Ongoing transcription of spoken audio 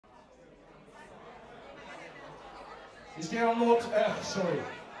Is there a lot, sorry,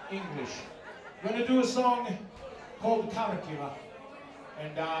 English. We're gonna do a song called Karkila.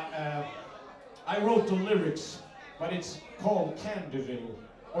 And I wrote the lyrics, but it's called Candyville.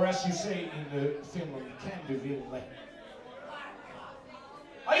 Or as you say in the Finland, Candyville.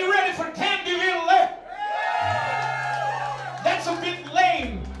 Are you ready for Candyville? That's a bit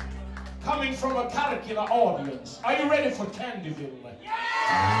lame, coming from a Karkila audience. Are you ready for Candyville?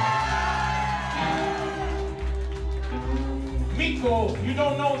 Mikko, you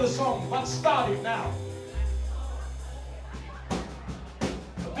don't know the song, but start it now.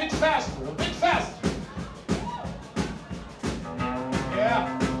 A bit faster, a bit faster.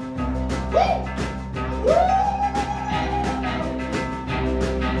 Yeah. Woo! Woo!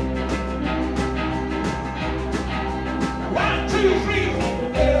 1, 2, 3.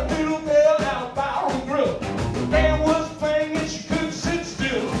 There, little girl out of Byron Grill. The band was playing and she couldn't sit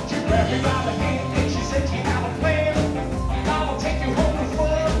still. She grabbed me by the hand and she said she had a plan. I'll take you home to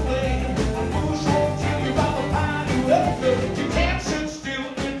Fun-Land. Who's home till you about the pine you left her. You can't sit still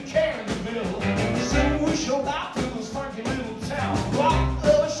in Candyville. Soon we showed out to this funky little town. Rock the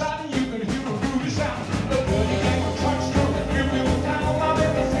other side and you could hear a groovy sound. The dirty game of trucks drove the rear wheel down. I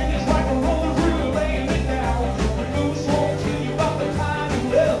never finished like a roller through laying it down. The who's home till you about the pine you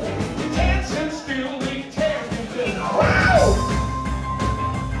left her. You can't sit still in Candyville. Wow!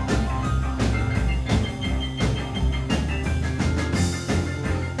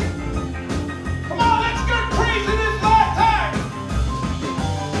 Come on, let's get crazy this last time!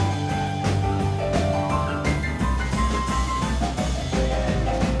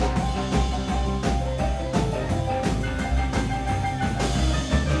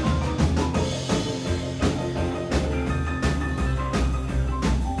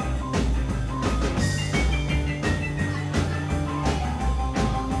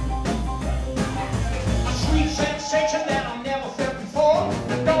 A sweet sensation that I never felt before.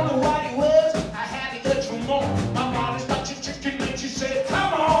 Don't know what it was, I had to get you more. My mom started chicken and she said,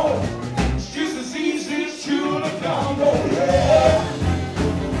 come on. It's just as easy as chewing a gum. Oh yeah.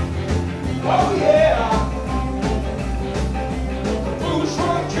 Oh yeah. Who's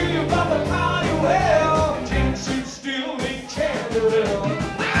gonna kill you by the party? Well, can't sit still in Candyville.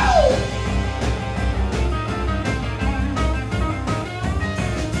 Ow!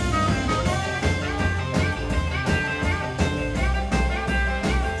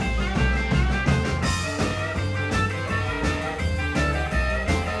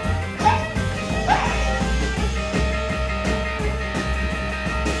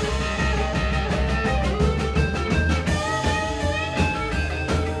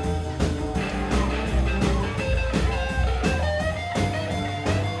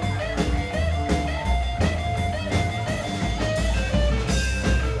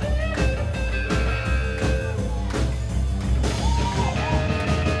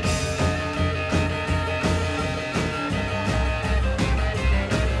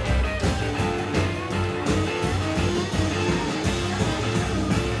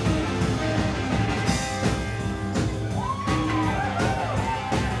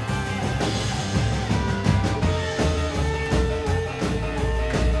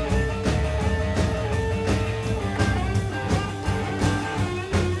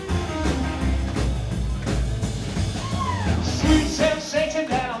 Sweet sensation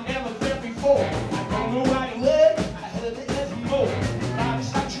that I never felt before. I don't know what it was, I heard it as more. Mommy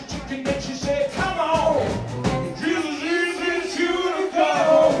stopped your chicken and she said, come on. It's just as easy as chewing a gum.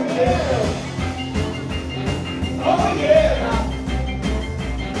 Oh yeah. Oh yeah.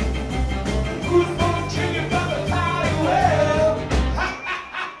 Who's gonna kill you by the party? Well.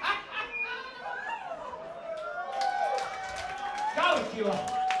 Karkila.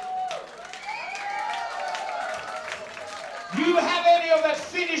 Do you have any of that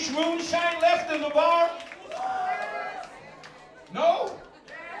Finnish moonshine left in the bar? No?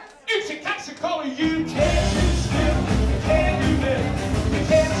 It's a cat's color. You can't sit still, you can't do this. You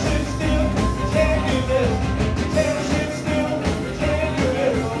can't sit still, you can't do this. You can't sit still, you can't do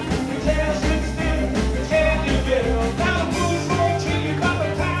this. You can't sit still, you can't do this. Now the blues won't kill you by the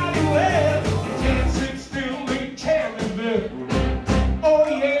time you live. You can't sit still, you can't do this. Oh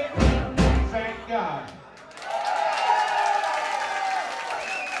yeah, thank God.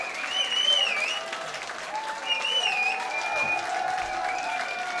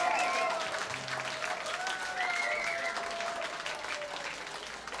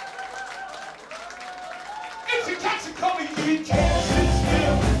 It's a toxicology. You can't sit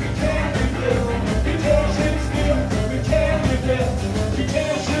still, you can't do this. You can't sit still, you can't do this. You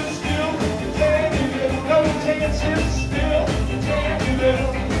can't sit still, you can't do this. No, you can't sit still, you can't do this.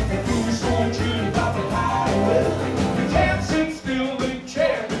 The food's going to you about the highway. You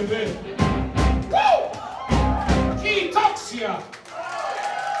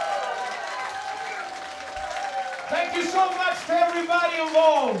Thank you so much to everybody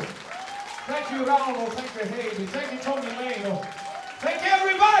involved. Thank you, Rautala. Thank you, Haley. Thank you, Tommy Leino. Thank you,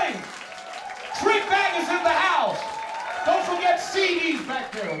 everybody. Trick bag is in the house. Don't forget CDs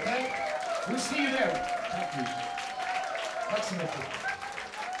back there, okay? We'll see you there. Thank you. Excellent.